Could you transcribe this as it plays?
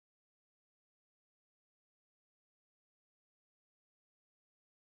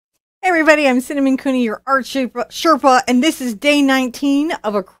Hey everybody, I'm Cinnamon Cooney, your Art Sherpa, and this is day 19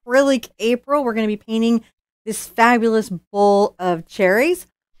 of Acrylic April. We're going to be painting this fabulous bowl of cherries.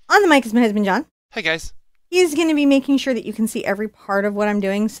 On the mic is my husband, John. Hey guys. He's going to be making sure that you can see every part of what I'm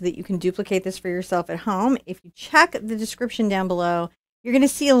doing so that you can duplicate this for yourself at home. If you check the description down below, you're going to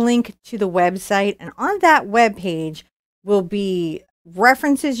see a link to the website, and on that web page will be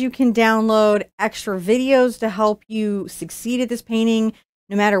references you can download, extra videos to help you succeed at this painting,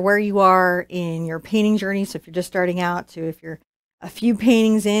 no matter where you are in your painting journey. So if you're just starting out to if you're a few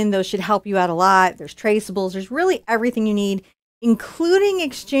paintings in, those should help you out a lot. There's traceables. There's really everything you need, including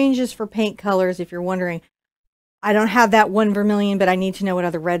exchanges for paint colors. If you're wondering, I don't have that one vermilion, but I need to know what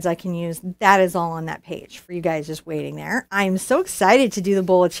other reds I can use. That is all on that page for you guys just waiting there. I'm so excited to do the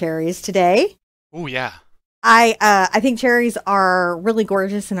bowl of cherries today. Oh yeah. I think cherries are really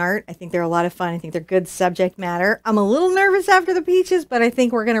gorgeous in art. I think they're a lot of fun. I think they're good subject matter. I'm a little nervous after the peaches, but I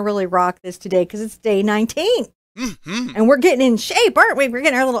think we're going to really rock this today because it's day 19. And we're getting in shape, aren't we? We're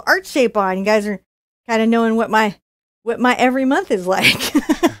getting our little art shape on. You guys are kind of knowing what my every month is like.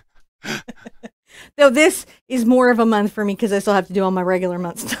 Though this is more of a month for me because I still have to do all my regular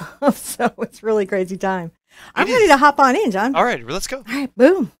month stuff. So it's really crazy time. I'm ready to hop on in, John. All right, let's go. All right,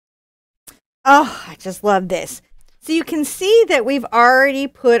 boom. Oh, I just love this. So you can see that we've already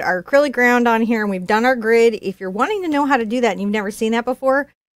put our acrylic ground on here and we've done our grid. If you're wanting to know how to do that and you've never seen that before,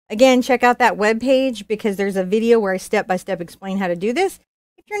 again, check out that webpage because there's a video where I step-by-step explain how to do this.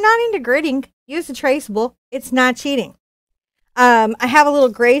 If you're not into gridding, use the traceable. It's not cheating. I have a little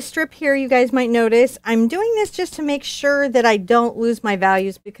gray strip here you guys might notice. I'm doing this just to make sure that I don't lose my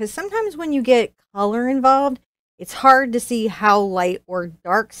values because sometimes when you get color involved, it's hard to see how light or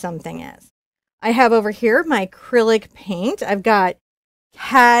dark something is. I have over here my acrylic paint. I've got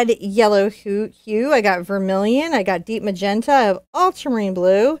cad yellow hue. I got vermilion. I got deep magenta. I have ultramarine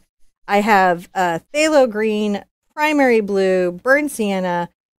blue. I have phthalo green, primary blue, burnt sienna,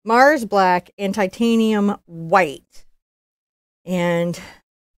 Mars black, and titanium white. And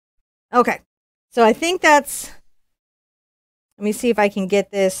okay, so I think that's, let me see if I can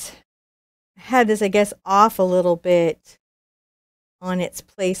get this. I had this, I guess, off a little bit on its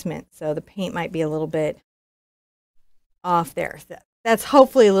placement, so the paint might be a little bit off there. That's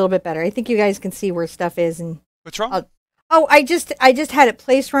hopefully a little bit better. I think you guys can see where stuff is. And what's wrong? I just had it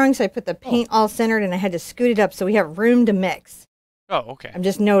placed wrong, so I put the paint all centered and I had to scoot it up so we have room to mix. Oh, okay. I'm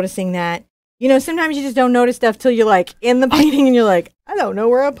just noticing that. You know, sometimes you just don't notice stuff till you're like in the painting and you're like, I don't know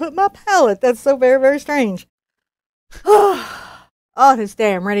where I put my palette. That's so very, very strange. Oh, this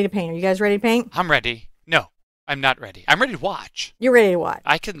day I'm ready to paint. Are you guys ready to paint? I'm ready. No, I'm not ready. I'm ready to watch. You're ready to watch.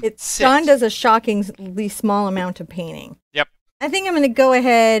 I can sit. John does a shockingly small amount of painting. Yep. I think I'm going to go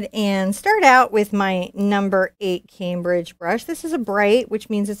ahead and start out with my number 8 Cambridge brush. This is a bright, which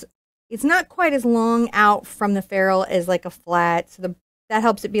means it's not quite as long out from the ferrule as like a flat. So that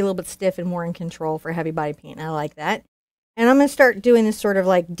helps it be a little bit stiff and more in control for heavy body paint. I like that. And I'm going to start doing this sort of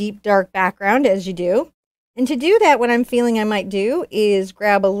like deep dark background as you do. And to do that, what I'm feeling I might do is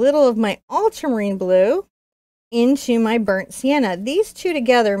grab a little of my ultramarine blue into my burnt sienna. These two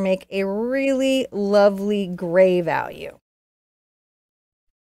together make a really lovely gray value.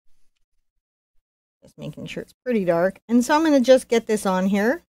 Just making sure it's pretty dark. And so I'm going to just get this on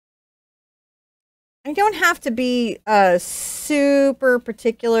here. I don't have to be super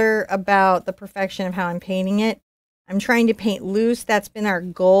particular about the perfection of how I'm painting it. I'm trying to paint loose. That's been our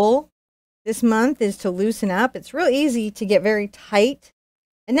goal this month, is to loosen up. It's real easy to get very tight.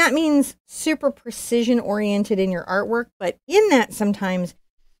 And that means super precision oriented in your artwork. But in that, sometimes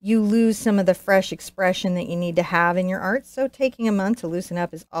you lose some of the fresh expression that you need to have in your art. So taking a month to loosen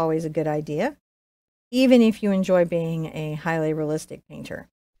up is always a good idea, even if you enjoy being a highly realistic painter.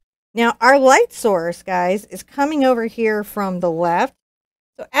 Now, our light source, guys, is coming over here from the left.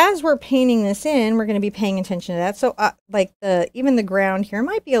 So as we're painting this in, we're going to be paying attention to that. So like even the ground here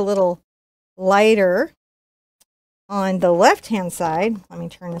might be a little lighter on the left-hand side. Let me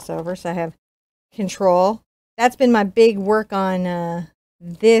turn this over so I have control. That's been my big work on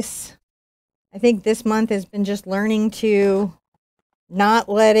this. I think this month has been just learning to not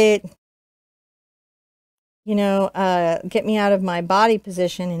let it, you know, get me out of my body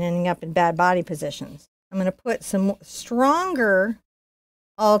position and ending up in bad body positions. I'm going to put some stronger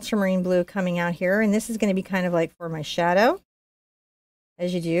ultramarine blue coming out here, and this is going to be kind of like for my shadow,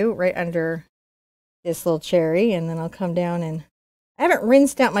 as you do, right under this little cherry, and then I'll come down and I haven't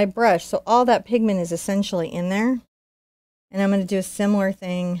rinsed out my brush, so all that pigment is essentially in there. And I'm going to do a similar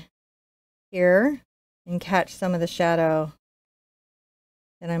thing here and catch some of the shadow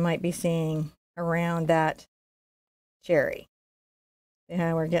that I might be seeing around that cherry. See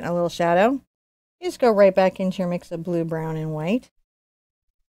how we're getting a little shadow? You just go right back into your mix of blue, brown, and white.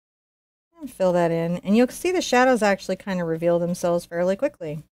 And fill that in. And you'll see the shadows actually kind of reveal themselves fairly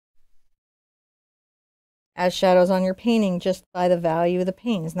quickly. Add shadows on your painting just by the value of the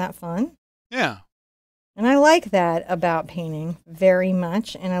paint. Isn't that fun? Yeah. And I like that about painting very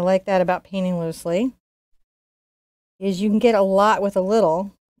much. And I like that about painting loosely. Is you can get a lot with a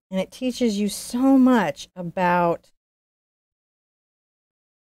little. And it teaches you so much about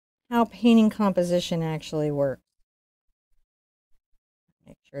how painting composition actually works.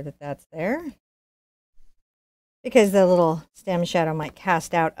 Make sure that that's there. Because the little stem shadow might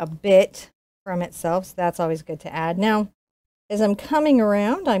cast out a bit from itself. So that's always good to add. Now, as I'm coming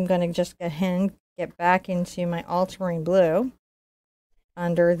around, I'm going to just go ahead and get back into my ultramarine blue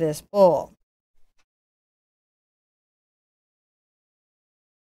under this bowl.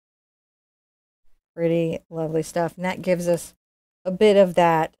 Pretty lovely stuff. And that gives us a bit of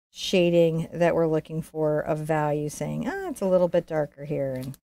that shading that we're looking for of value, saying, it's a little bit darker here,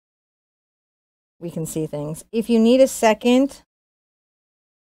 and we can see things. If you need a second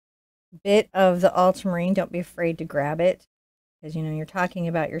bit of the ultramarine, don't be afraid to grab it, because you know you're talking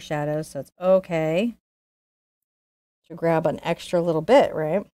about your shadows, so it's okay to grab an extra little bit,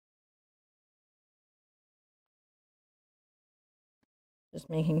 right? Just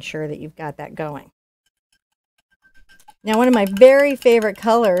making sure that you've got that going. Now, one of my very favorite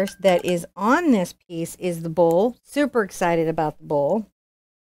colors that is on this piece is the bowl. Super excited about the bowl.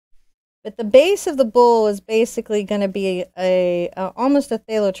 But the base of the bowl is basically going to be almost a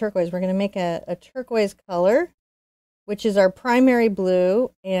phthalo turquoise. We're going to make a turquoise color, which is our primary blue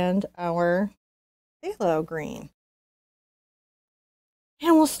and our phthalo green.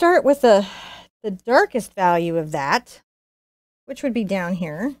 And we'll start with the darkest value of that, which would be down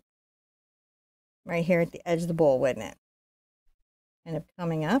here, right here at the edge of the bowl, wouldn't it? Kind of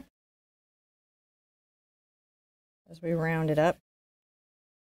coming up as we round it up.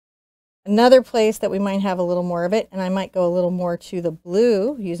 Another place that we might have a little more of it, and I might go a little more to the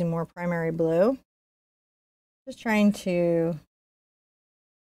blue, using more primary blue. Just trying to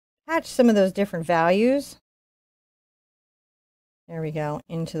catch some of those different values. There we go,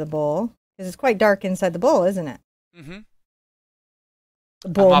 into the bowl. Because it's quite dark inside the bowl, isn't it? Mm-hmm. The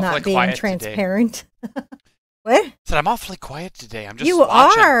bowl not being transparent. What? Said I'm awfully quiet today. I'm just You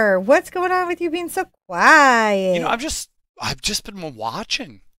watching. are. What's going on with you being so quiet? You know, I've just been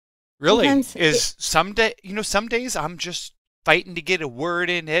watching. Really, some days I'm just fighting to get a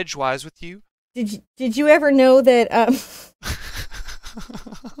word in edgewise with you. Did you ever know that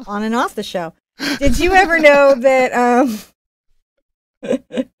on and off the show? Did you ever know that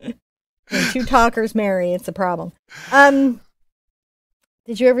when two talkers marry, it's a problem.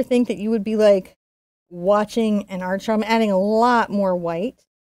 Did you ever think that you would be like watching an art show? I'm adding a lot more white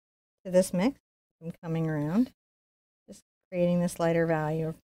to this mix. I'm coming around, just creating this lighter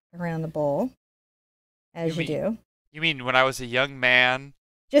value around the bowl, as you do. You mean when I was a young man?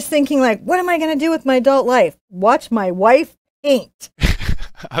 Just thinking like, what am I going to do with my adult life? Watch my wife paint.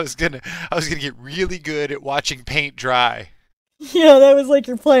 I was gonna get really good at watching paint dry. Yeah, that was like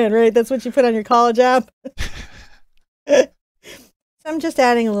your plan, right? That's what you put on your college app. So I'm just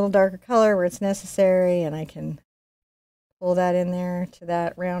adding a little darker color where it's necessary, and I can pull that in there to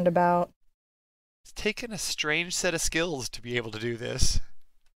that roundabout. It's taken a strange set of skills to be able to do this.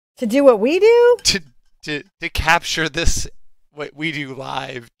 To do what we do? To capture this, what we do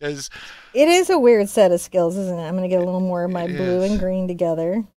live. It is a weird set of skills, isn't it? I'm going to get a little more of my blue and green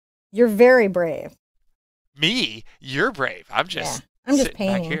together. You're very brave. Me? You're brave. I'm just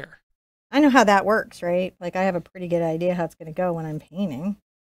painting. Back here. I know how that works, right? Like, I have a pretty good idea how it's going to go when I'm painting.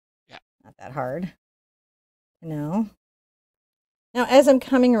 Yeah. Not that hard to know. Now, as I'm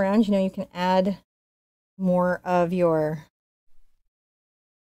coming around, you can add more of your...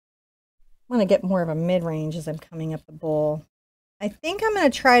 I want to get more of a mid-range as I'm coming up the bowl. I think I'm going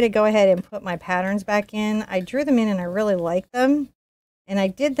to try to go ahead and put my patterns back in. I drew them in and I really like them. And I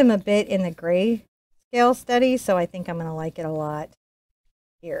did them a bit in the gray scale study, so I think I'm going to like it a lot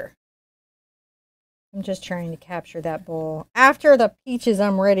here. I'm just trying to capture that bowl. After the peaches,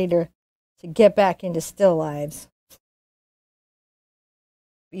 I'm ready to get back into still lives.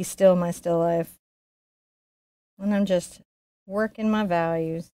 Be still my still life. And I'm just working my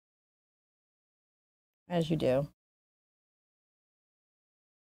values. As you do.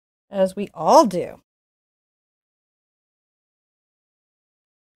 As we all do.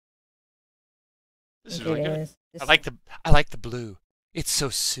 This is really good. I like the blue. It's so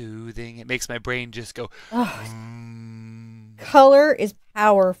soothing. It makes my brain just go. Color is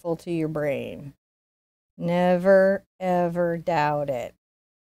powerful to your brain. Never, ever doubt it.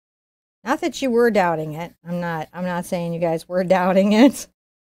 Not that you were doubting it. I'm not saying you guys were doubting it.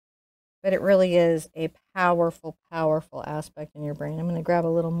 But it really is a powerful, powerful aspect in your brain. I'm going to grab a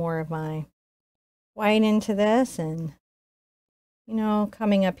little more of my white into this and, you know,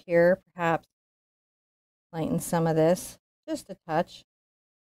 coming up here, perhaps lighten some of this just a touch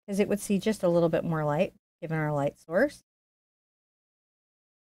because it would see just a little bit more light given our light source.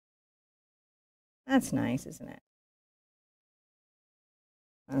 That's nice, isn't it?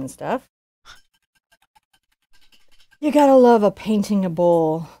 Fun stuff. You gotta love painting a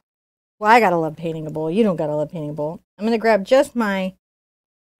bowl. Well, I gotta love painting a bowl. You don't gotta love painting a bowl. I'm gonna grab just my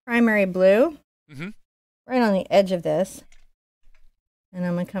primary blue right on the edge of this. And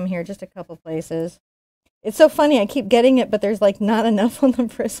I'm gonna come here just a couple places. It's so funny, I keep getting it, but there's like not enough on the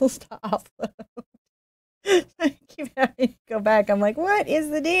bristles to offload. I keep having to go back. I'm like, what is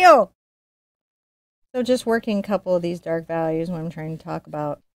the deal? So just working a couple of these dark values when I'm trying to talk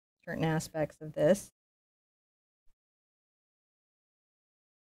about certain aspects of this.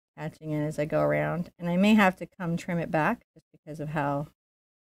 Catching it as I go around. And I may have to come trim it back just because of how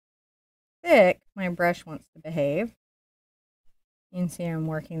thick my brush wants to behave. You can see I'm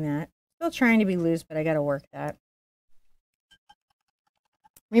working that. Still trying to be loose, but I got to work that.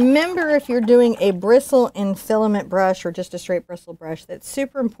 Remember, if you're doing a bristle and filament brush or just a straight bristle brush, that's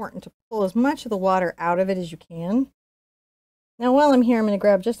super important to pull as much of the water out of it as you can. Now, while I'm here, I'm going to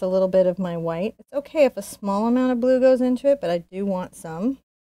grab just a little bit of my white. It's okay if a small amount of blue goes into it, but I do want some.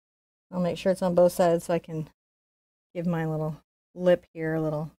 I'll make sure it's on both sides so I can give my little lip here a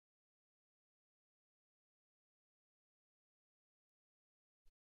little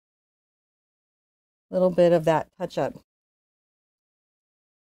bit of that touch up.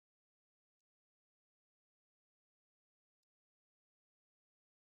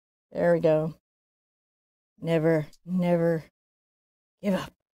 There we go. Never, never give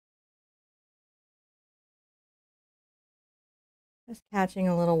up. Just catching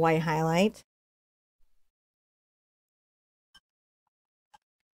a little white highlight.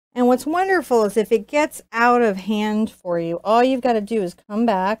 And what's wonderful is if it gets out of hand for you, all you've got to do is come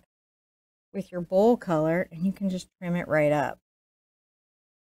back with your bowl color and you can just trim it right up.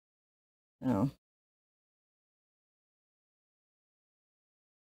 So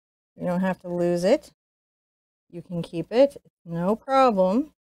you don't have to lose it. You can keep it, no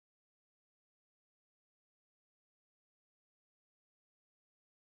problem.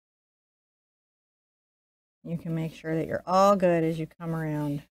 You can make sure that you're all good as you come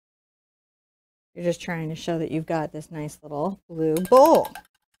around. You're just trying to show that you've got this nice little blue bowl.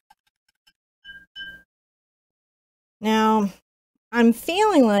 Now, I'm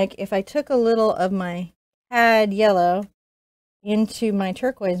feeling like if I took a little of my cad yellow into my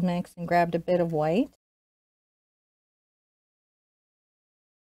turquoise mix and grabbed a bit of white,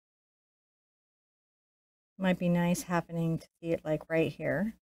 might be nice happening to see it like right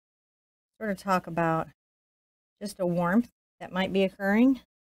here. Sort of talk about just a warmth that might be occurring.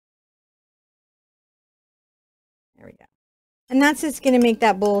 There we go. And that's just going to make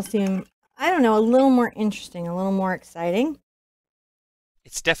that bowl seem, I don't know, a little more interesting, a little more exciting.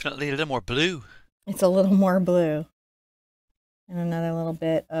 It's definitely a little more blue. It's a little more blue. And another little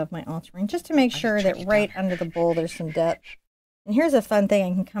bit of my ultramarine, just to make sure that right under the bowl there's some depth. And here's a fun thing,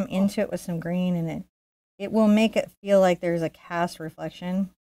 I can come into it with some green and it will make it feel like there's a cast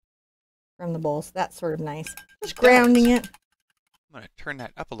reflection from the bowl. So that's sort of nice. Just grounding it. I'm going to turn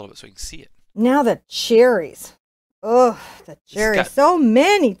that up a little bit so you can see it. Now the cherries. Oh, the cherries. So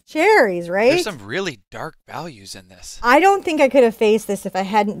many cherries, right? There's some really dark values in this. I don't think I could have faced this if I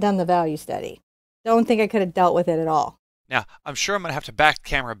hadn't done the value study. Don't think I could have dealt with it at all. Now, I'm sure I'm going to have to back the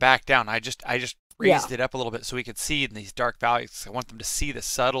camera back down. I just raised it up a little bit so we could see in these dark values. I want them to see the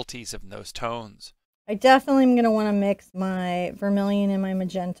subtleties of those tones. I definitely am going to want to mix my vermilion and my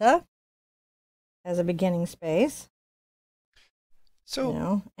magenta as a beginning space. So, you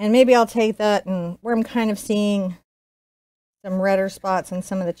know, and maybe I'll take that and where I'm kind of seeing some redder spots in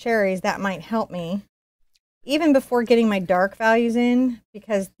some of the cherries, that might help me even before getting my dark values in,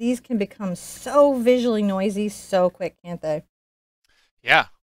 because these can become so visually noisy so quick, can't they? Yeah.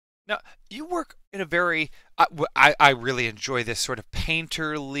 Now, you work in a very, I really enjoy this sort of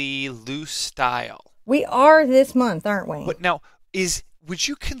painterly, loose style. We are this month, aren't we? But now, would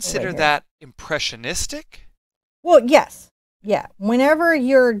you consider that impressionistic? Well, yes. Yeah. Whenever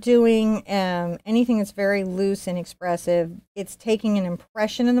you're doing anything that's very loose and expressive, it's taking an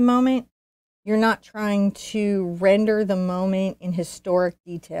impression of the moment. You're not trying to render the moment in historic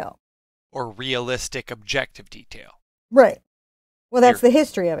detail. Or realistic, objective detail. Right. Well, that's the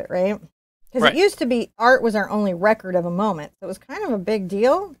history of it, right? Because Right. it used to be art was our only record of a moment. So it was kind of a big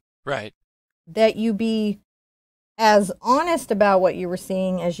deal Right. that you be as honest about what you were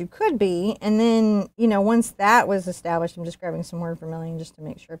seeing as you could be. And then, once that was established, I'm just grabbing some more vermilion just to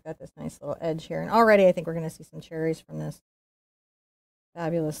make sure I've got this nice little edge here. And already I think we're going to see some cherries from this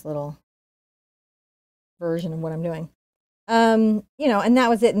fabulous little version of what I'm doing. And that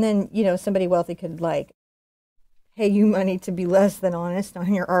was it. And then, somebody wealthy could pay you money to be less than honest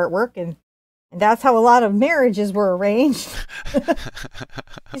on your artwork. And that's how a lot of marriages were arranged.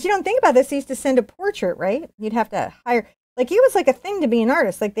 Because you don't think about this. They used to send a portrait, right? You'd have to hire, it was like a thing to be an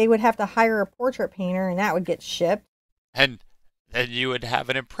artist. They would have to hire a portrait painter and that would get shipped. And then you would have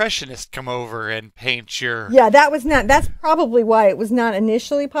an impressionist come over and paint your... Yeah, that's probably why it was not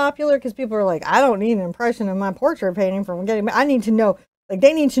initially popular, because people were like, I don't need an impression of my portrait painting I need to know,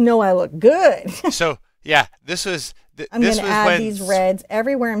 they need to know I look good. So, yeah, this was... I'm going to add these reds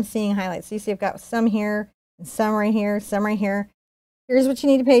everywhere I'm seeing highlights. So you see I've got some here, and some right here, some right here. Here's what you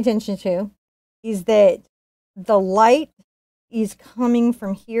need to pay attention to, is that the light is coming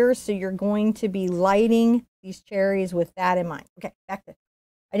from here, so you're going to be lighting these cherries with that in mind. Okay, back to...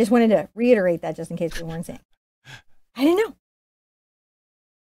 I just wanted to reiterate that just in case we weren't saying. I didn't know.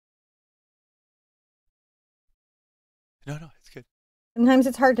 No, it's good. Sometimes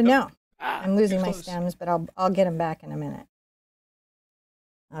it's hard to know. I'm losing my stems, but I'll get them back in a minute.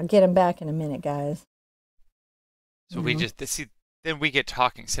 I'll get them back in a minute, guys. So we just then we get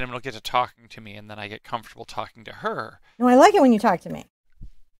talking. Cinnamon will get to talking to me, and then I get comfortable talking to her. No, I like it when you talk to me.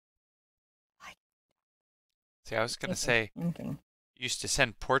 See, I was gonna say, used to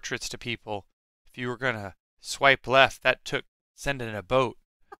send portraits to people. If you were gonna swipe left, that took sending a boat.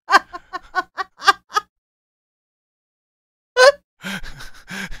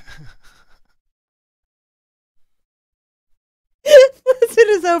 As soon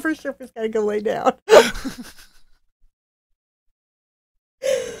as over, Sherpa's got to go lay down.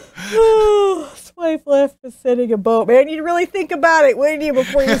 Swipe left for sending a boat. Man, you'd really think about it, wouldn't you,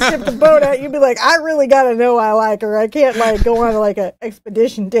 before you ship the boat out? You'd be like, I really got to know I like her. I can't go on an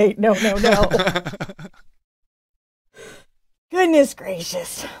expedition date. No. Goodness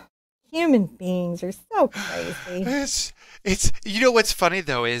gracious. Human beings are so crazy. It's what's funny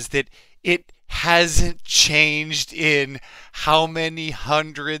though is that it hasn't changed in how many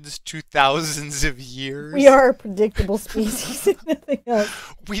hundreds to thousands of years. We are a predictable species, if nothing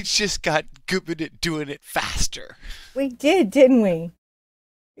else. We just got good at doing it faster. We did, didn't we?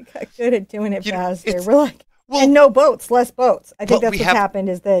 We got good at doing it faster. We're and no boats, less boats. I think that's what's happened,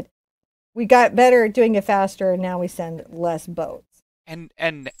 is that we got better at doing it faster, and now we send less boats.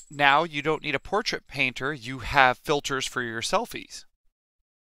 And now you don't need a portrait painter. You have filters for your selfies.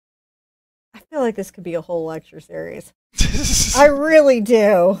 I feel like this could be a whole lecture series. I really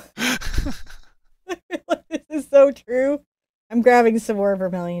do. I feel like this is so true. I'm grabbing some more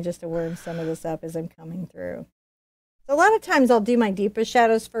vermilion just to warm some of this up as I'm coming through. So a lot of times I'll do my deepest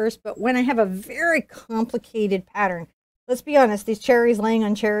shadows first, but when I have a very complicated pattern, let's be honest, these cherries laying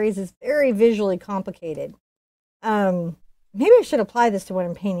on cherries is very visually complicated. Maybe I should apply this to when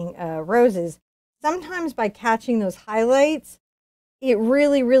I'm painting roses. Sometimes by catching those highlights, it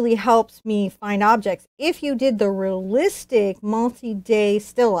really, really helps me find objects. If you did the realistic multi-day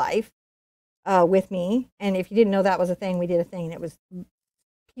still life with me, and if you didn't know that was a thing, we did a thing, and it was,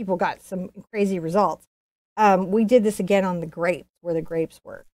 people got some crazy results. We did this again on the grapes, where the grapes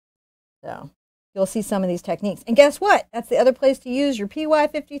were. So you'll see some of these techniques. And guess what? That's the other place to use your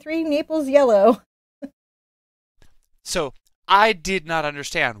PY53 Naples Yellow. So I did not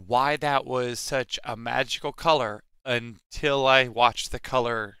understand why that was such a magical color until I watched the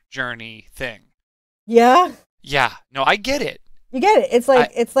color journey thing. Yeah? Yeah. No, I get it. You get it. It's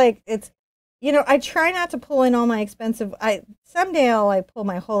I try not to pull in all my expensive, someday I'll pull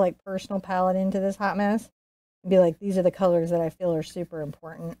my whole personal palette into this hot mess and be like, these are the colors that I feel are super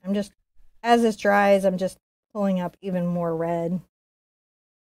important. As this dries, I'm just pulling up even more red.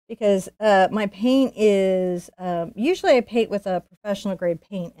 Because my paint is, usually I paint with a professional grade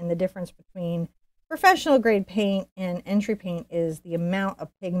paint, and the difference between professional grade paint and entry paint is the amount of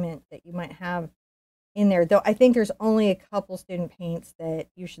pigment that you might have in there. Though I think there's only a couple student paints that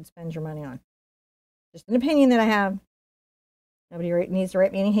you should spend your money on. Just an opinion that I have. Nobody needs to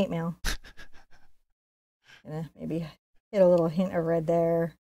write me any hate mail. Gonna maybe hit a little hint of red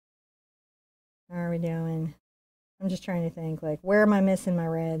there. How are we doing? I'm just trying to think, where am I missing my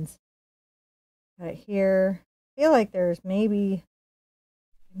reds? Right here. I feel like there's maybe,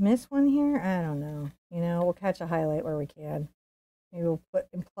 miss one here? I don't know. We'll catch a highlight where we can. Maybe we'll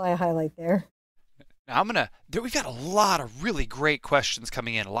imply a highlight there. Now we've got a lot of really great questions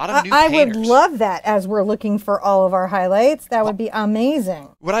coming in. A lot of new I painters. would love that as we're looking for all of our highlights. That would be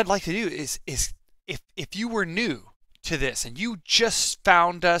amazing. What I'd like to do is if you were new to this and you just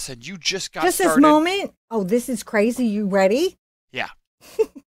found us and you just got started. This moment. Oh, this is crazy. You ready? Yeah.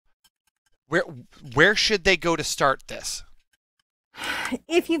 Where should they go to start this?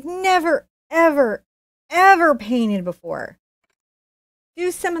 If you've never, ever, ever painted before,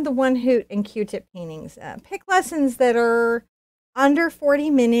 do some of the one hoot and Q-tip paintings. Pick lessons that are under 40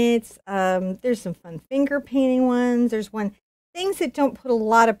 minutes. There's some fun finger painting ones. There's things that don't put a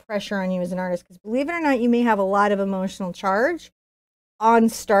lot of pressure on you as an artist, because believe it or not, you may have a lot of emotional charge on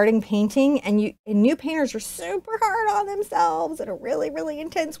starting painting, and new painters are super hard on themselves in a really, really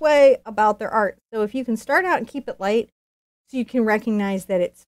intense way about their art. So if you can start out and keep it light so you can recognize that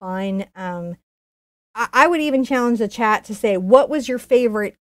it's fun. I would even challenge the chat to say, what was your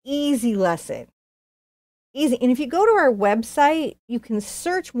favorite easy lesson? Easy. And if you go to our website, you can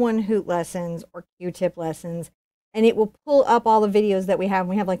search one hoot lessons or Q-tip lessons, and it will pull up all the videos that we have.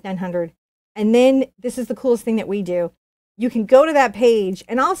 We have like 900. And then this is the coolest thing that we do. You can go to that page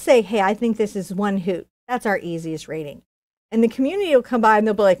and I'll say, hey, I think this is one hoot. That's our easiest rating. And the community will come by and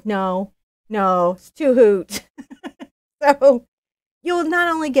they'll be like, no, it's 2 hoot. So you'll not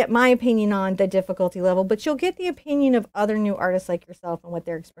only get my opinion on the difficulty level, but you'll get the opinion of other new artists like yourself and what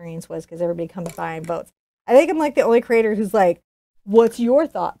their experience was, because everybody comes by and votes. I think I'm like the only creator who's like, what's your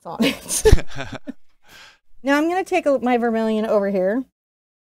thoughts on it? Now I'm going to take my vermilion over here,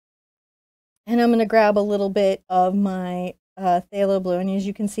 and I'm going to grab a little bit of my phthalo blue. And as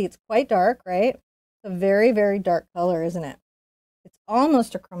you can see, it's quite dark, right? It's a very, very dark color, isn't it? It's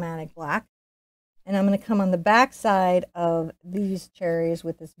almost a chromatic black. And I'm going to come on the back side of these cherries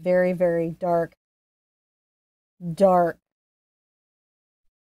with this very, very dark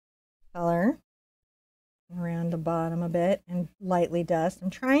color around the bottom a bit and lightly dust. I'm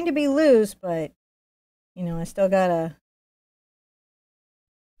trying to be loose, but you know, I still gotta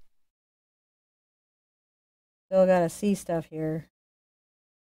see stuff here.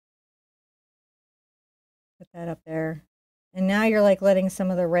 Put that up there. And now you're like letting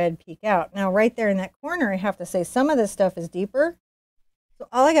some of the red peek out. Now right there in that corner, I have to say some of this stuff is deeper. So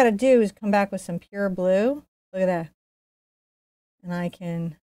all I got to do is come back with some pure blue. Look at that. And I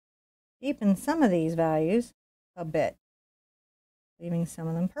can deepen some of these values a bit, leaving some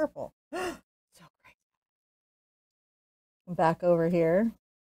of them purple. So great. Come back over here.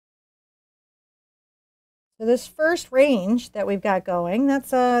 So this first range that we've got going,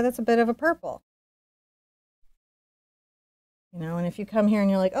 that's a bit of a purple. You know, and if you come here and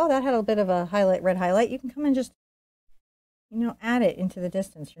you're like, oh, that had a bit of a red highlight, you can come and just, you know, add it into the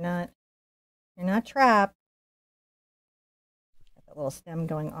distance. You're not trapped. Got that little stem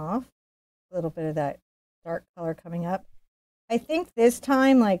going off. A little bit of that dark color coming up. I think this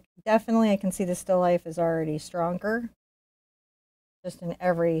time, like, definitely I can see the still life is already stronger. Just in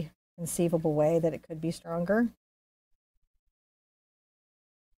every conceivable way that it could be stronger.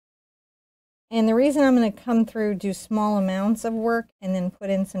 And the reason I'm going to come through, do small amounts of work, and then put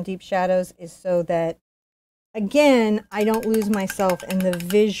in some deep shadows is so that, again, I don't lose myself in the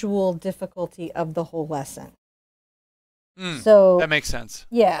visual difficulty of the whole lesson. So that makes sense.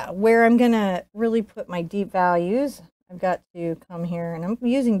 Yeah, where I'm going to really put my deep values, I've got to come here, and I'm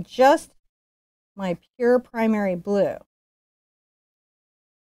using just my pure primary blue.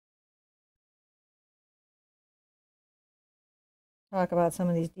 Talk about some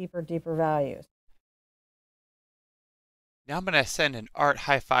of these deeper values. Now I'm going to send an art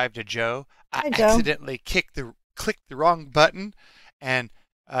high five to Joe. Hi, I Joe. accidentally clicked the wrong button, and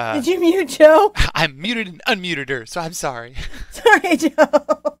did you mute Joe? I muted and unmuted her, so I'm sorry. Sorry,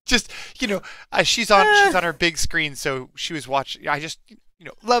 Joe. Just, you know, she's on her big screen, so she was watching. I just, you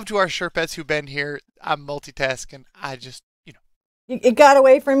know, love to our Sherpas who've been here. I'm multitasking. I just, you know. It got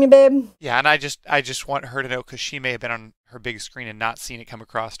away from you, babe? Yeah, and I just want her to know, because she may have been on her big screen and not seen it come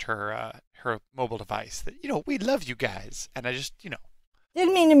across her mobile device, that, you know, we love you guys. And I just, you know.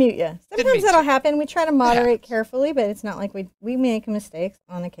 Didn't mean to mute you. Sometimes that'll happen. We try to moderate carefully, but it's not like we make mistakes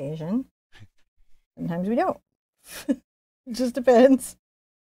on occasion. Sometimes we don't. It just depends.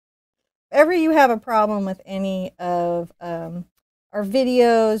 If ever you have a problem with any of our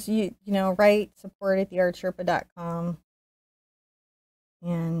videos, you know, write support at TheArtSherpa.com,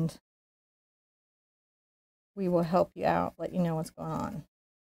 and we will help you out, let you know what's going on.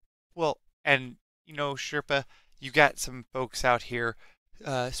 Well, and, you know, Sherpa, you got some folks out here,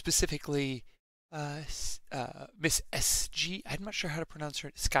 specifically Miss SG. I'm not sure how to pronounce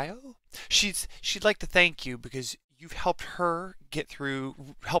her. Skyo? She'd like to thank you because you've helped her get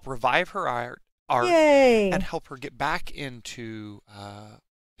through, help revive her art and Yay! help her get back into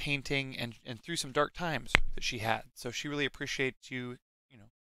painting and through some dark times that she had. So she really appreciates you,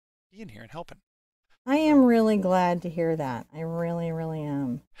 being here and helping. I So, am really glad to hear that. I really, really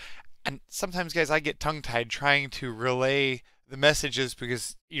am. and sometimes, guys, I get tongue-tied trying to relay the messages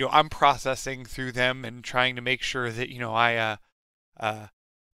because I'm processing through them and trying to make sure that I uh,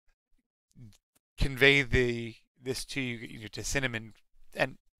 convey this to you, to Cinnamon.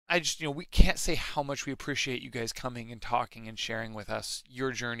 And I just, we can't say how much we appreciate you guys coming and talking and sharing with us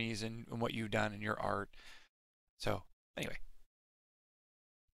your journeys and what you've done in your art. So anyway.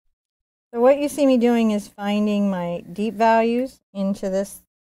 So what you see me doing is finding my deep values into this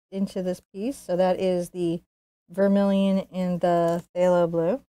piece. So that is the vermilion and the phthalo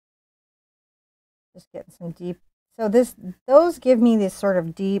blue. Just getting some deep. So those give me this sort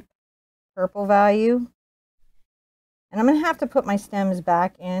of deep purple value. And I'm going to have to put my stems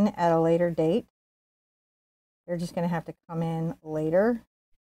back in at a later date. They're just going to have to come in later.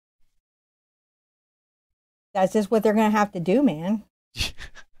 That's just what they're going to have to do, man.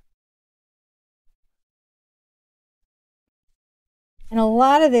 And a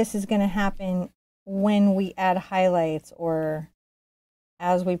lot of this is going to happen when we add highlights or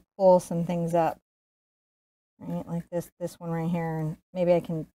as we pull some things up. Right? Like this one right here. And maybe I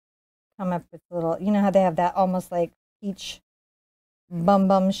can come up with a little, you know how they have that almost like peach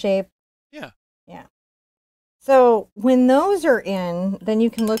bum shape? Yeah. Yeah. So when those are in, then you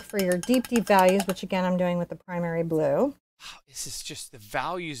can look for your deep values, which again I'm doing with the primary blue. This is just, the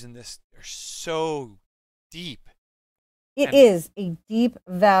values in this are so deep. It is a deep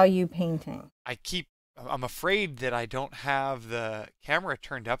value painting. I'm afraid that I don't have the camera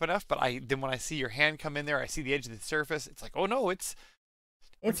turned up enough, but then when I see your hand come in there, I see the edge of the surface. It's like, oh no, it's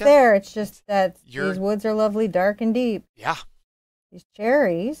there. It's just that these woods are lovely, dark and deep. Yeah. These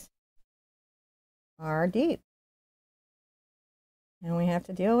cherries are deep. And we have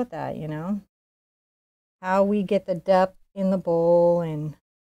to deal with that, How we get the depth in the bowl and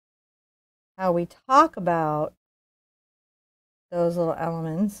how we talk about those little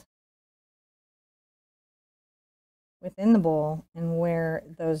elements within the bowl and where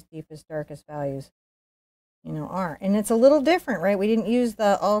those deepest, darkest values, are. And it's a little different, right? We didn't use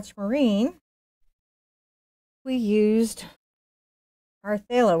the ultramarine. We used our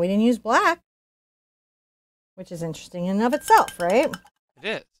phthalo. We didn't use black, which is interesting in and of itself, right? It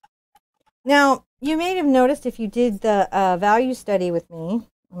is. Now, you may have noticed if you did the value study with me.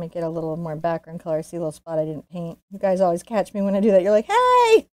 Let me get a little more background color. See a little spot I didn't paint. You guys always catch me when I do that. You're like,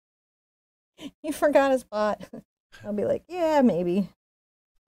 hey, you forgot a spot. I'll be like, yeah, maybe.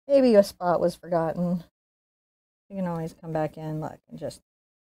 Maybe a spot was forgotten. You can always come back in, look, and just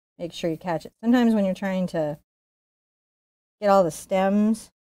make sure you catch it. Sometimes when you're trying to get all the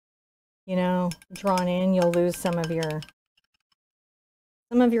stems, drawn in, you'll lose some of your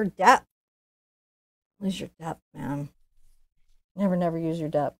depth. Lose your depth, man. Never use your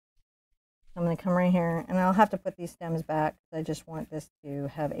depth. I'm going to come right here, and I'll have to put these stems back because I just want this to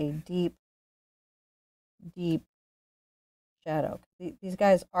have a deep shadow. These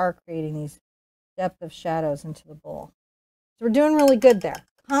guys are creating these depth of shadows into the bowl. So we're doing really good there.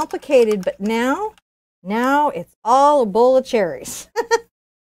 Complicated, but now it's all a bowl of cherries.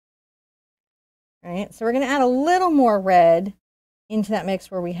 Right? So we're going to add a little more red into that mix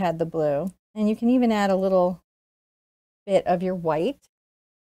where we had the blue. And you can even add a little bit of your white.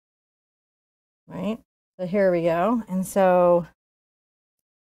 Right? So here we go. And so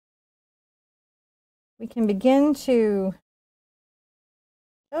we can begin to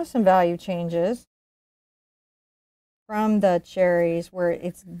show some value changes from the cherries where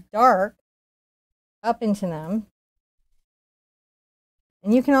it's dark up into them.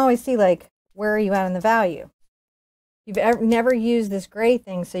 And you can always see, like, where are you at in the value? You've never used this gray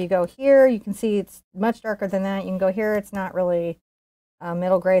thing, so you go here, you can see it's much darker than that. You can go here, it's not really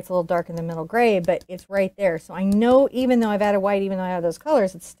middle gray, it's a little dark in the middle gray, but it's right there. So I know even though I've added white, even though I have those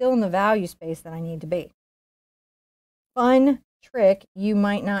colors, it's still in the value space that I need to be. Fun trick you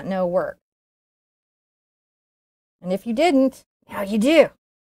might not know works. And if you didn't, now you do.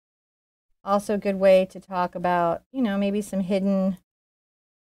 Also a good way to talk about, maybe some hidden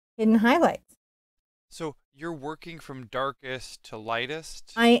highlights. So you're working from darkest to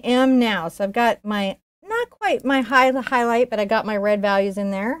lightest? I am now. So I've got not quite my highlight, but I got my red values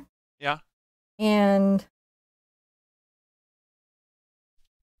in there. Yeah. And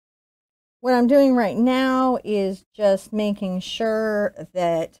what I'm doing right now is just making sure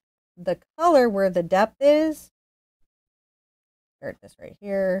that the color where the depth is, start this right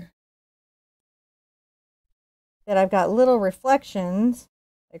here, that I've got little reflections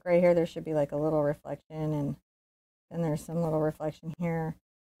Like right here, there should be like a little reflection, and then there's some little reflection here.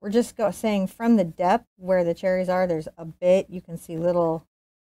 We're just saying from the depth where the cherries are, there's a bit, you can see little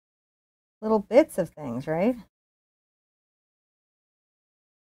bits of things, right?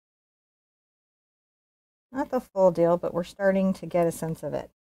 Not the full deal, but we're starting to get a sense of it.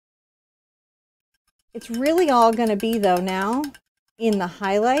 It's really all going to be, though, now in the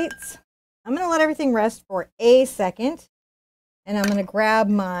highlights. I'm going to let everything rest for a second, and I'm going to grab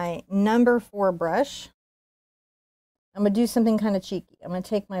my number 4 brush. I'm going to do something kind of cheeky. I'm going to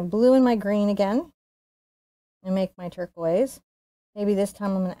take my blue and my green again and make my turquoise. Maybe this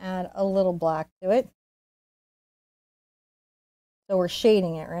time I'm going to add a little black to it. So we're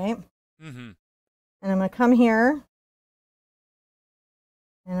shading it, right? Mm-hmm. And I'm going to come here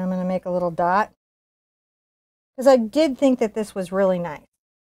and I'm going to make a little dot. Because I did think that this was really nice.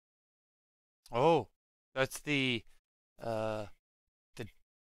 Oh, that's the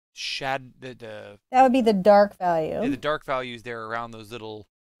shad the that would be the dark value. yeah, the dark values there around those little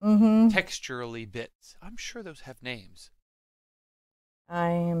texturally bits. I'm sure those have names.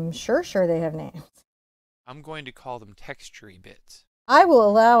 I'm sure they have names. I'm going to call them textury bits. I will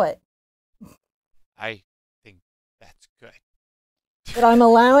allow it. I think that's good. But I'm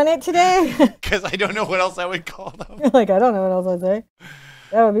allowing it today? Because I don't know what else I would call them. Like, I don't know what else I'd say.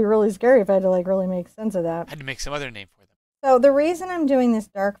 That would be really scary if I had to, like, really make sense of that. I had to make some other name for them. So the reason I'm doing this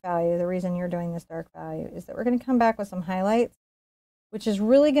dark value, the reason you're doing this dark value, is that we're going to come back with some highlights, which is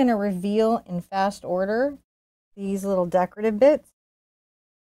really going to reveal in fast order these little decorative bits.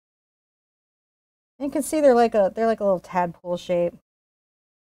 And you can see they're like a little tadpole shape.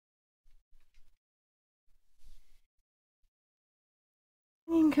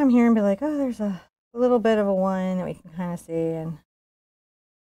 And you can come here and be like, oh, there's a little bit of a one that we can kind of see,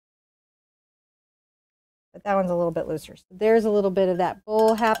 but that one's a little bit looser. So there's a little bit of that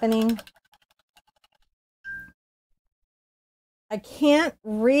bowl happening. I can't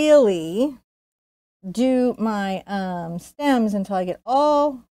really do my stems until I get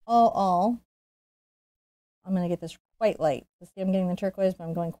all. I'm going to get this quite light. So see, I'm getting the turquoise, but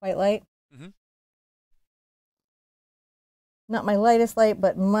I'm going quite light. Mm-hmm. Not my lightest light,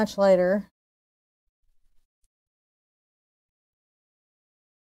 but much lighter.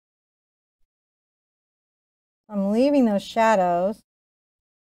 I'm leaving those shadows,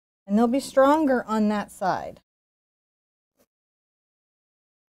 and they'll be stronger on that side.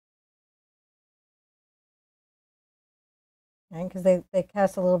 Right, because they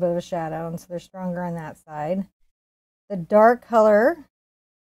cast a little bit of a shadow, and so they're stronger on that side. The dark color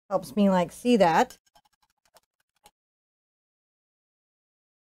helps me like see that.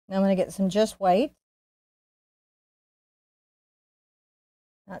 Now I'm going to get some just white.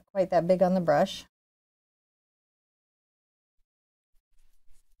 Not quite that big on the brush.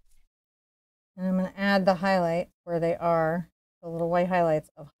 And I'm going to add the highlight where they are, the little white highlights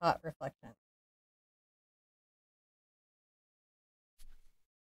of hot reflection.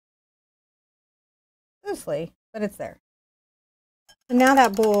 Loosely, but it's there. So now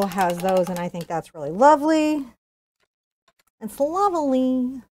that bowl has those, and I think that's really lovely. It's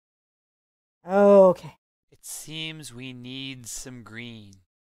lovely. Okay. It seems we need some green.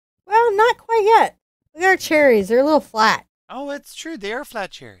 Well, not quite yet. Look at our cherries. They're a little flat. Oh, it's true. They are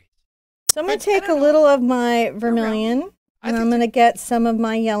flat cherries. So I'm going to take a little of my vermilion, and I'm going to get some of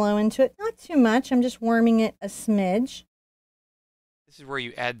my yellow into it. Not too much. I'm just warming it a smidge. This is where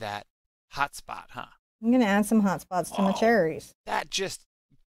you add that hot spot, huh? I'm going to add some hot spots to my cherries. That just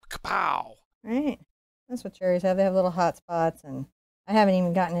kapow. Right. That's what cherries have. They have little hot spots, and I haven't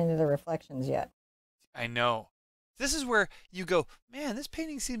even gotten into the reflections yet. I know. This is where you go, man, this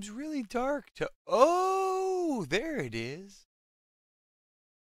painting seems really dark, to, oh, there it is.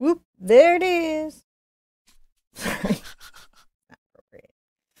 Whoop, there it is. Sorry. Not appropriate.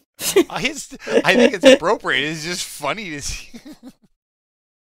 I think it's appropriate. It's just funny to see.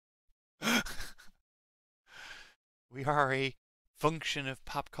 We are a function of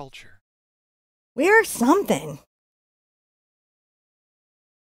pop culture. We are something.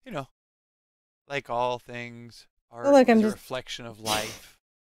 You know, like all things, art look, is a reflection of life.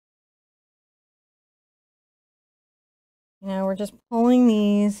 You know, we're just pulling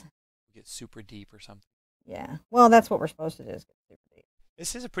these. Get super deep or something. Yeah. Well, that's what we're supposed to do, is get super deep.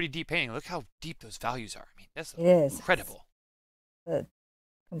 This is a pretty deep painting. Look how deep those values are. I mean, that's incredible. It's a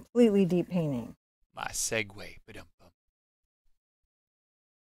completely deep painting. My segue. Ba-dum-bum.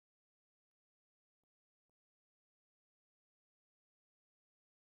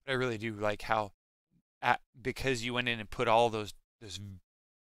 I really do like how, because you went in and put all those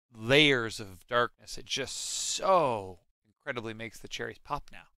layers of darkness, it's just so incredibly makes the cherries pop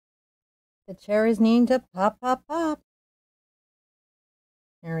now. The cherries need to pop, pop, pop.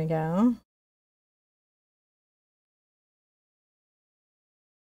 There we go.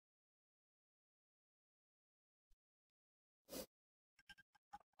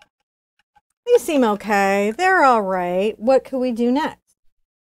 These seem okay. They're all right. What could we do next?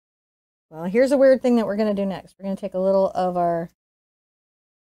 Well, here's a weird thing that we're going to do next. We're going to take a little of our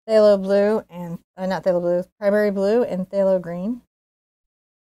phthalo blue and, not phthalo blue, primary blue and phthalo green.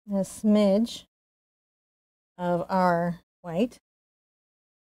 And a smidge of our white.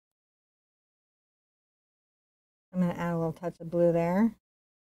 I'm going to add a little touch of blue there.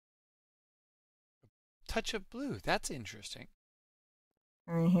 Touch of blue. That's interesting.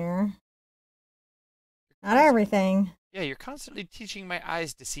 Right here. Not everything. Yeah, you're constantly teaching my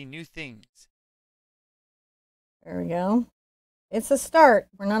eyes to see new things. There we go. It's a start.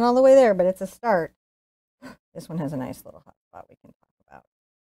 We're not all the way there, but it's a start. This one has a nice little hot spot we can talk about.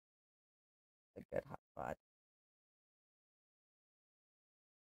 It's a good hot spot.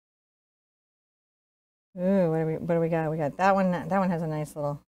 Ooh, what do we got? We got that one. That one has a nice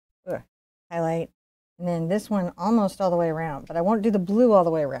little highlight. And then this one almost all the way around. But I won't do the blue all the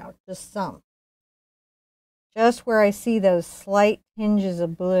way around. Just some. Just where I see those slight tinges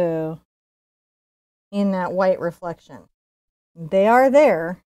of blue in that white reflection. They are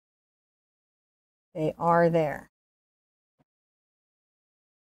there. They are there.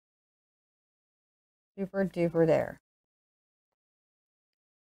 Super duper there.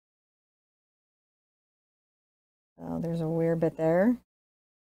 So there's a weird bit there.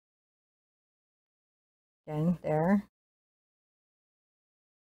 Again, there.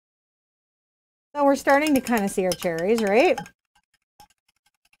 So we're starting to kind of see our cherries, right?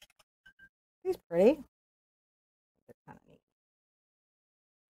 He's pretty. They're kind of neat.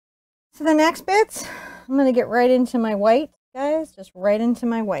 So the next bits, I'm going to get right into my white, guys. Just right into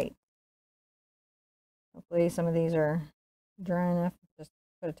my white. Hopefully some of these are dry enough. Just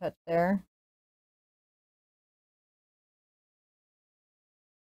put a touch there.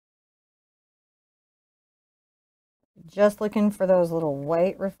 Just looking for those little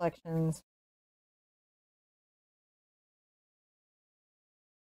white reflections.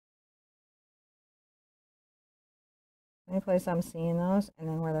 Any place I'm seeing those, and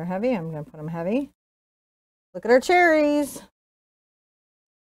then where they're heavy, I'm going to put them heavy. Look at our cherries.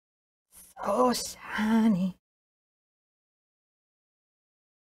 So shiny.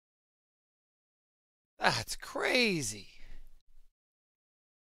 That's crazy.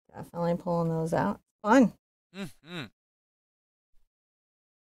 Definitely pulling those out. Fun. Mm-hmm.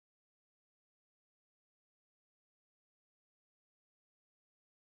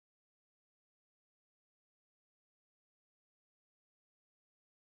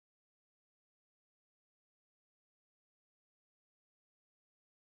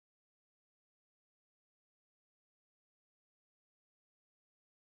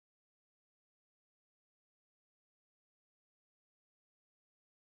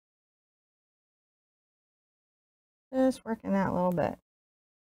 Just working that a little bit.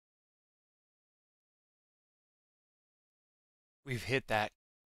 We've hit that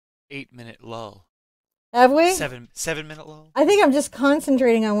 8-minute lull. Have we? 7-minute lull. I think I'm just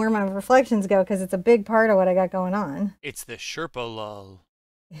concentrating on where my reflections go because it's a big part of what I got going on. It's the Sherpa lull.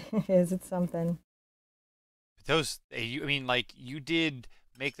 It is. It's something. Those, I mean, like, you did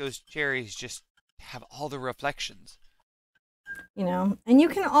make those cherries just have all the reflections. You know, and you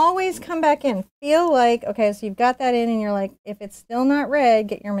can always come back in. Feel like, okay, so you've got that in and you're like, if it's still not red,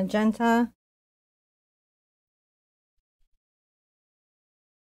 get your magenta.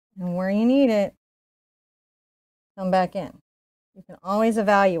 And where you need it, come back in. You can always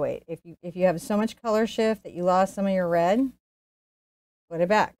evaluate. If you have so much color shift that you lost some of your red, put it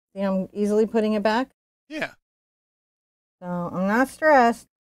back. See, I'm easily putting it back. Yeah. So I'm not stressed.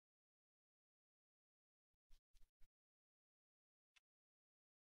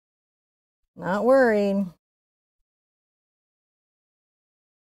 Not worried.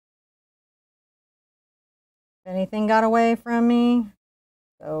 If anything got away from me,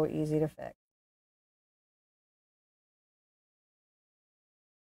 so easy to fix.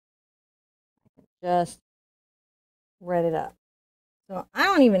 Just red it up. So I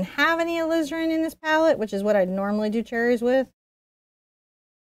don't even have any alizarin in this palette, which is what I'd normally do cherries with.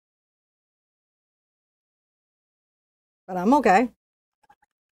 But I'm okay.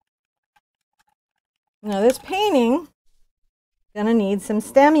 Now this painting is gonna need some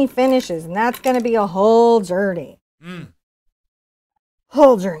stemmy finishes, and that's gonna be a whole journey.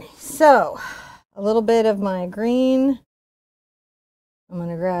 Whole journey. So a little bit of my green. I'm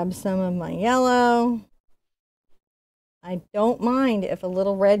gonna grab some of my yellow. I don't mind if a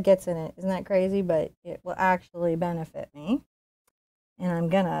little red gets in it. Isn't that crazy? But it will actually benefit me. And I'm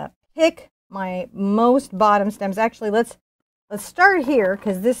gonna pick my most bottom stems. Actually, let's start here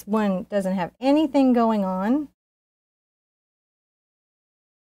because this one doesn't have anything going on.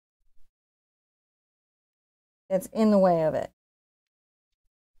 That's in the way of it.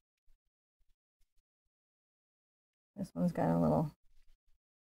 This one's got a little,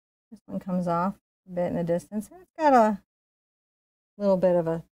 this one comes off a bit in the distance. It's got a little bit of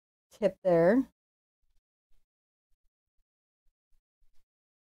a tip there.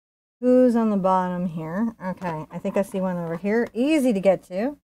 Who's on the bottom here? Okay, I think I see one over here. Easy to get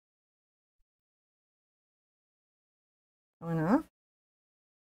to. Going off.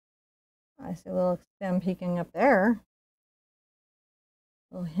 I see a little stem peeking up there.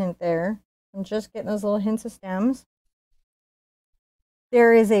 Little hint there. I'm just getting those little hints of stems.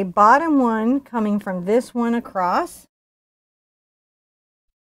 There is a bottom one coming from this one across.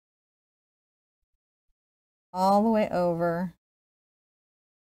 All the way over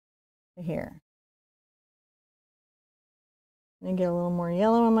to here. Let me get a little more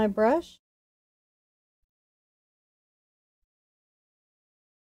yellow on my brush.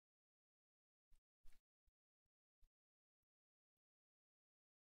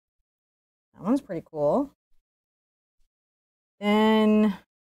 That one's pretty cool. Then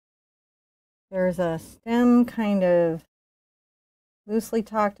there's a stem kind of loosely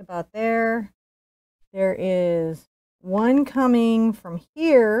talked about there. There is one coming from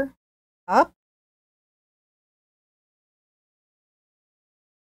here up.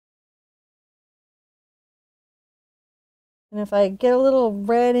 And if I get a little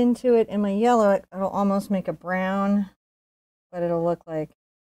red into it in my yellow, it'll almost make a brown, but it'll look like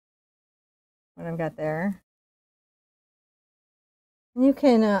what I've got there. And you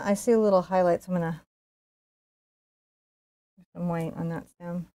can, I see a little highlight, so I'm going to put some white on that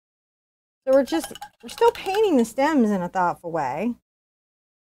stem. So we're still painting the stems in a thoughtful way.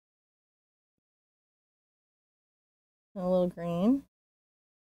 A little green.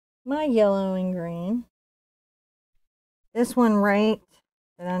 My yellow and green. This one right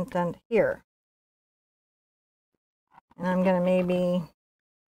dun, here. And I'm going to maybe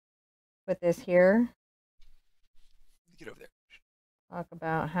put this here. Get over there. Talk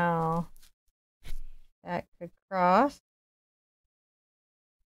about how that could cross.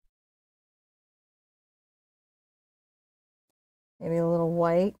 Maybe a little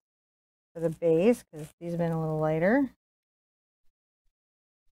white for the base because these have been a little lighter.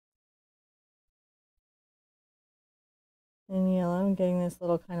 And yellow, I'm getting this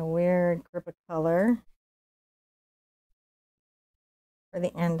little kind of weird grip of color for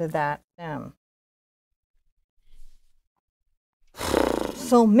the end of that stem.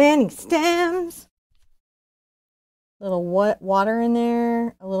 So many stems. A little water in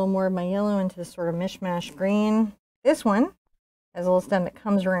there, a little more of my yellow into this sort of mishmash green. This one has a little stem that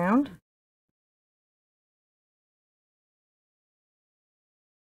comes around.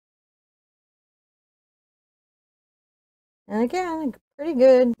 And again, pretty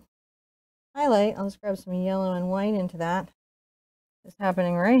good highlight. I'll just grab some yellow and white into that. It's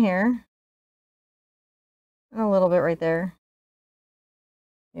happening right here. And a little bit right there.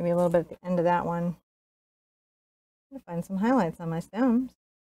 Maybe a little bit at the end of that one. I'm gonna find some highlights on my stems.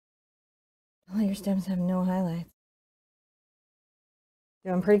 All your stems have no highlights.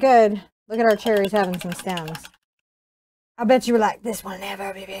 Doing pretty good. Look at our cherries having some stems. I bet you were like, this will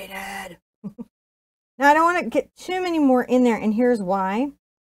never be painted. Now, I don't want to get too many more in there, and here's why.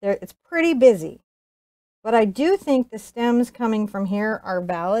 It's pretty busy. But I do think the stems coming from here are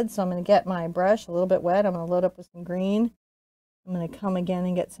valid, so I'm going to get my brush a little bit wet. I'm going to load up with some green. I'm going to come again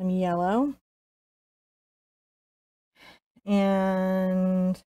and get some yellow.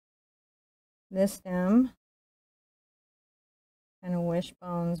 And this stem kind of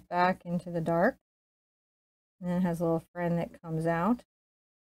wishbones back into the dark. And then it has a little friend that comes out.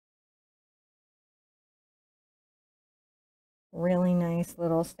 Really nice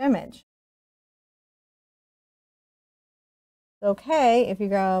little stemage. It's okay if you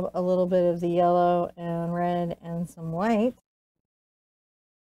grab a little bit of the yellow and red and some white,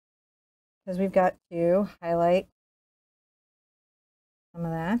 because we've got to highlight some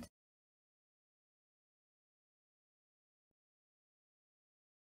of that.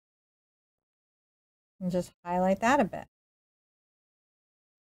 And just highlight that a bit.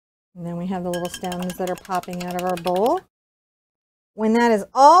 And then we have the little stems that are popping out of our bowl. When that is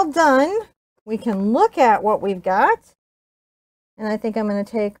all done, we can look at what we've got. And I think I'm going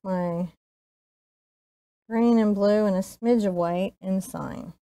to take my green and blue and a smidge of white and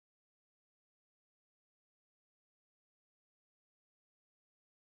sign.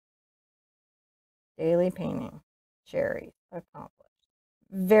 Daily painting. Cherries. Accomplished.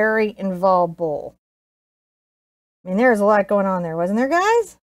 Very involved bowl. I mean, there's a lot going on there, wasn't there,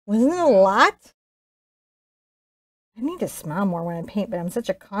 guys? Wasn't it a lot? I need to smile more when I paint, but I'm such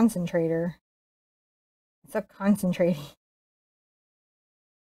a concentrator. I'm so concentrating.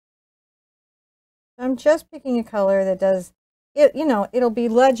 I'm just picking a color that does it, you know, it'll be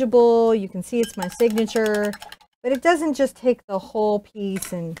legible. You can see it's my signature, but it doesn't just take the whole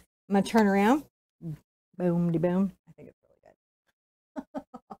piece. And I'm going to turn around. Boom, de boom. I think it's really good.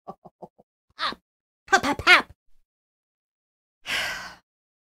 Pop, pop, pop, pop.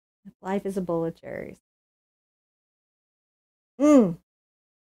 Life is a bowl of cherries.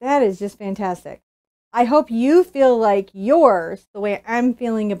 That is just fantastic. I hope you feel like yours the way I'm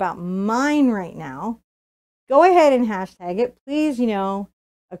feeling about mine right now. Go ahead and hashtag it. Please, you know,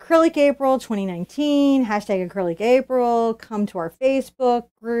 Acrylic April 2019, hashtag Acrylic April. Come to our Facebook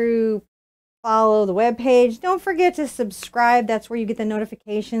group. Follow the webpage. Don't forget to subscribe. That's where you get the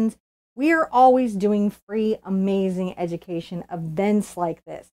notifications. We are always doing free, amazing education events like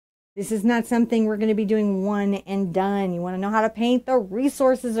this. This is not something we're going to be doing one and done. You want to know how to paint? The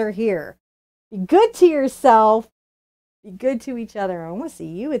resources are here. Be good to yourself. Be good to each other. I want to see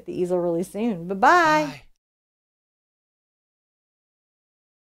you at the easel really soon. Bye-bye.